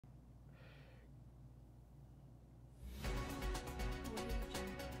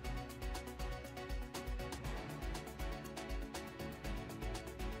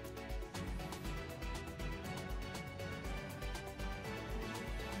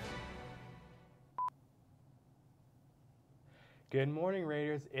Good morning,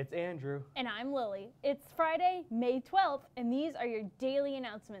 Raiders. It's Andrew. And I'm Lily. It's Friday, May 12th, and these are your daily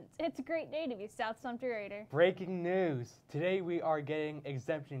announcements. It's a great day to be a South Sumter Raider. Breaking news. Today we are getting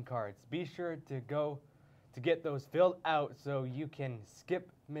exemption cards. Be sure to go to get those filled out so you can skip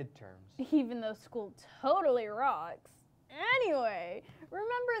midterms. Even though school totally rocks. Anyway,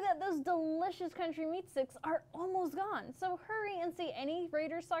 remember that those delicious country meat sticks are almost gone, so hurry and see any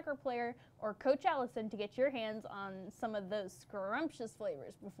Raiders soccer player or Coach Allison to get your hands on some of those scrumptious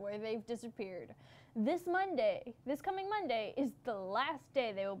flavors before they've disappeared. This coming Monday, is the last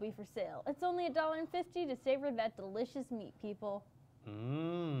day they will be for sale. It's only $1.50 to savor that delicious meat, people.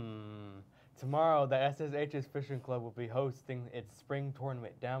 Tomorrow, the SSHS Fishing Club will be hosting its spring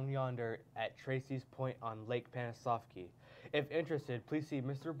tournament down yonder at Tracy's Point on Lake Panisofsky. If interested, please see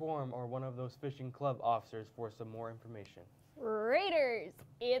Mr. Borm or one of those fishing club officers for some more information. Raiders,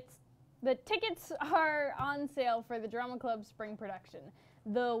 the tickets are on sale for the Drama Club spring production,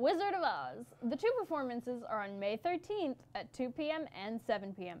 The Wizard of Oz. The two performances are on May 13th at 2 p.m. and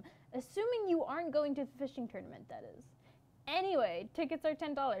 7 p.m., assuming you aren't going to the fishing tournament, that is. Anyway, tickets are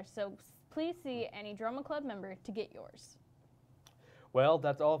 $10, so please see any Drama Club member to get yours. Well,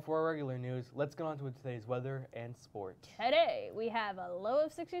 that's all for our regular news. Let's get on to today's weather and sports. Today, we have a low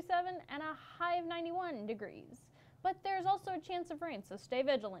of 67 and a high of 91 degrees. But there's also a chance of rain, so stay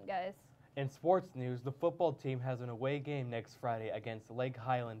vigilant, guys. In sports news, the football team has an away game next Friday against Lake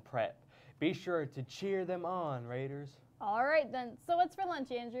Highland Prep. Be sure to cheer them on, Raiders. All right, then. So what's for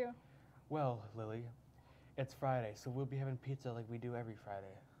lunch, Andrew? Well, Lily, it's Friday, so we'll be having pizza like we do every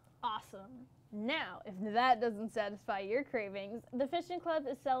Friday. Awesome. Now, if that doesn't satisfy your cravings, the Fishing Club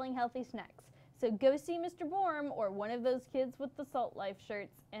is selling healthy snacks. So go see Mr. Borm or one of those kids with the Salt Life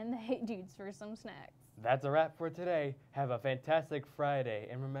shirts and the Hey Dudes for some snacks. That's a wrap for today. Have a fantastic Friday.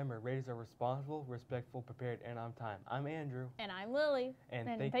 And remember, Raiders are responsible, respectful, prepared, and on time. I'm Andrew. And I'm Lily.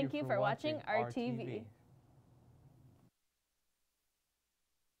 And thank you for watching RTV.